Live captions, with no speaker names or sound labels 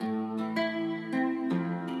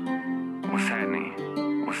What's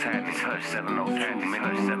happening? What's happening? It's HUSH702,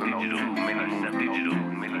 digital,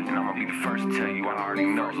 and I'm gonna be the first to tell you I already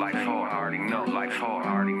know life's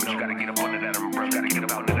hard, but you gotta get up under that umbrella, gotta get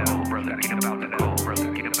up out of that umbrella, gotta get up out of that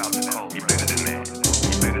umbrella, get up out of the cold. You better than that,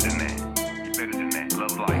 you better than that, you better than that.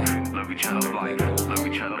 Love life, love each other, love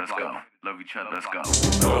each other, let's go. Love each other, let's go.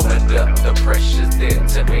 Don't let up, the pressure's there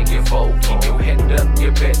to make you fold. Keep your head up,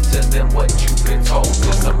 you're better than what you've been told.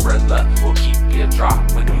 This umbrella will keep you dry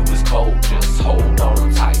when you was cold. Just hold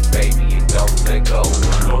on tight, baby, and don't let go.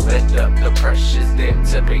 Don't let up, the pressure's there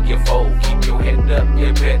to make you fold. Keep your head up,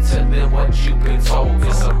 you're better than what you've been told.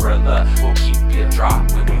 This umbrella will keep you dry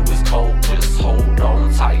when you was cold. Just hold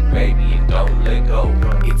on tight, baby, and don't let go.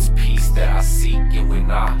 It's peace that I seek, and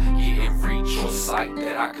when I get in reach or sight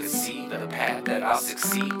that I could see the path that I'll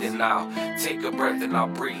succeed, and I'll take a breath and I'll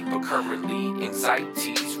breathe. But currently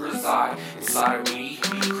anxieties reside inside of me,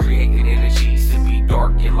 creating energies to be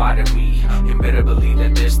dark and light of me. And better believe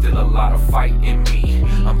that there's still a lot of fight in me.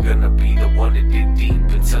 I'm gonna be the one to dig deep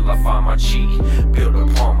until I find my chi. Build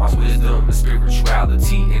upon my wisdom and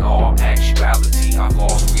spirituality. In all actuality, I've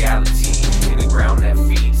lost reality. In the ground that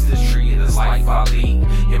feeds the tree of this life I lead.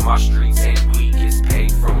 In my streets ain't weak, it's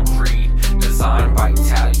paid from a creed. Designed by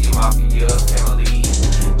Italian mafia family.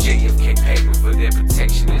 JFK paving for their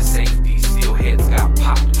protection and safety. Still heads got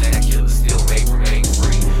popped and that killer still may remain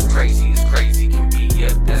free. Crazy as crazy can be,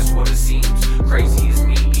 yep, that's what it seems. Crazy as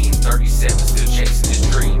me being 37, still chasing this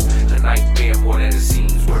dream. A nightmare more than it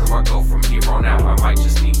seems. Where do I go from here on out? I might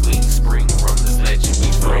just need wings. Spring from this legend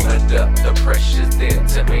be free. Let up, the pressure's there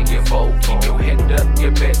to make you fold. Keep your head up,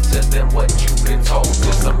 you're better than what you've been told.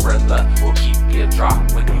 This umbrella will keep you dry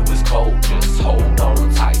when you was cold. Just hold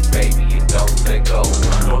on tight, baby, and don't let go.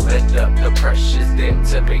 Don't let up, the pressure's there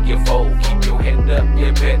to make you fold. Keep your head up,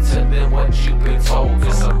 you're better than what you've been told.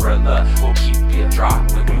 This umbrella will keep you dry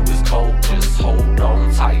when you was cold. Just hold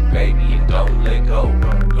on tight, baby, and don't let go.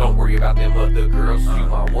 Don't worry about them other girls, you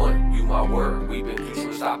my one, you my word. We've been through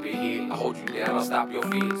some, stop it here. I hold you down, I'll stop your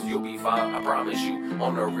fears. You'll be fine, I promise you.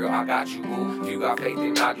 On the real, I got you, boo. If you got faith,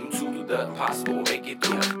 then I do too. Do the impossible, make it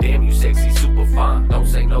through. Damn, you sexy, super fine. Don't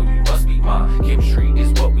say no, you must be mine. Chemistry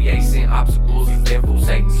is what we acing. Obstacles, these devil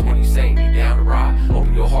Satans. What you saying? You down to ride?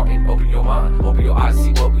 Open your heart and open your mind. Open your eyes,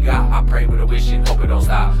 see what we got. I pray with a wish and hope it don't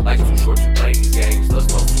stop. Life's too short to play these games. Let's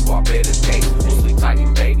go to our better days. We'll sleep tight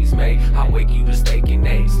and babies made. I'll wake you to steak and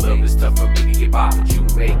eggs. Love is tough for me to get by, but you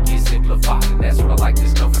make it simplified. And that's what I like,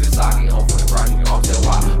 this comfort inside. Get home from the grind and your arms tell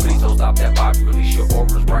why. Please don't stop that vibe. You release your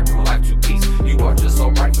auras bright from a life to peace. You are just so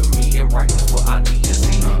bright for me, and bright is what I need to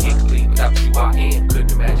see. Incomplete without you I am.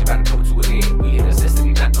 Couldn't imagine about to come to an end. We a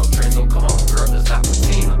necessity, not no trend. So come on, girl, let's not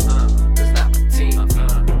pretend. Let's not pretend. Let's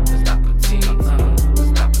not pretend. Let's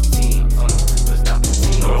not pretend. Let's not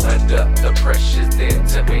pretend. Don't let up, the pressure's there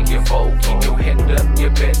to make you fold. Keep your head up,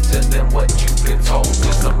 you're better than what you've been told.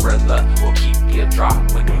 This umbrella will keep you dry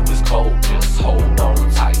when you was cold. Just hold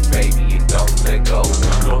on tight, baby, and don't let go.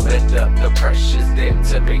 Don't let up, the pressure's there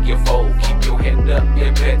to make you fold. Keep your head up,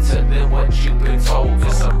 you're better than what you've been told.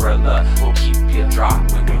 This umbrella will keep you dry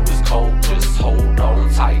when you was cold. Just hold on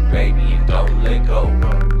tight, baby, and don't let go.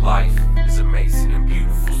 Life is amazing and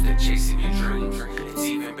beautiful, still chasing your dreams. It's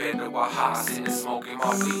even better while high, sitting smoking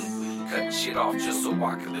my weed. Cutting shit off just so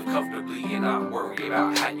I can live comfortably and not worry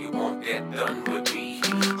about how you want that done with me.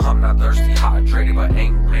 I'm not thirsty, hydrated, but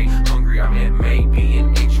angry. Hungry, I meant maybe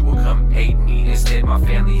an angel will come aid me. Instead, my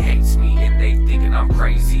family hates me and they thinking I'm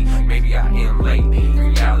crazy. Maybe I am lately.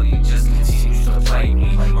 Reality just continues to play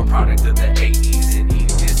me. I'm a product of the 80s and eating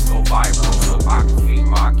this go viral so I can feed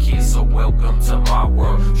my kids. So welcome to my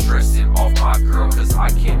world. Stressing off my girl cause I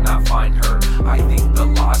cannot find her. I think the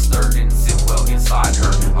lie stirred and sit well inside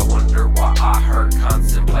her. I wonder why I hurt,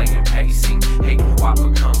 contemplating, pacing. Hate who I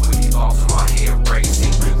become with these thoughts in my head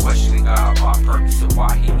racing. Questioning God, my purpose and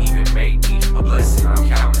why he even made me. A blessing, I'm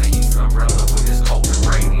counting that he's an umbrella when it's cold and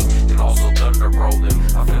raining. And also thunder rolling.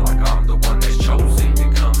 I feel like I'm the one that's chosen to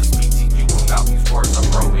come and speak to you about these words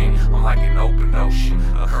I'm wrote. I'm like an open ocean,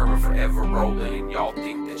 a current forever rolling. And y'all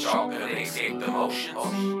think that y'all gonna escape the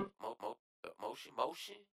motions.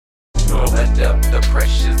 Motion. Don't let up, the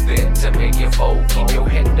pressure's there to make you fold. Keep your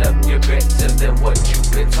head up, you're better than what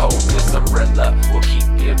you've been told. This umbrella will keep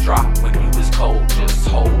you dry when you was cold. Just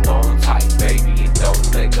hold on tight, baby, and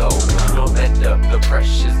don't let go. Don't let up, the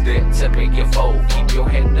pressure's there to make you fold. Keep your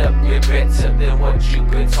head up, you're better than what you've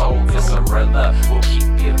been told. This umbrella will keep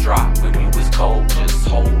you dry when you was cold. Just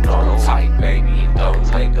hold on tight, baby, and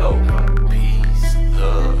don't let go. Peace,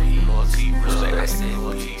 love,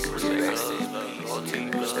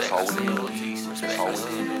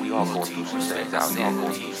 We all going through some things out here.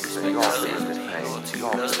 We all feel this pain. We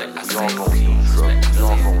all go through struggle. We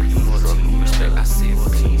all go through struggle. Respect, I said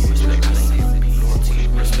peace. Respect, I said peace.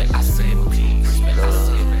 Respect, I said peace. Respect, I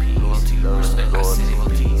said peace. Respect, I said peace.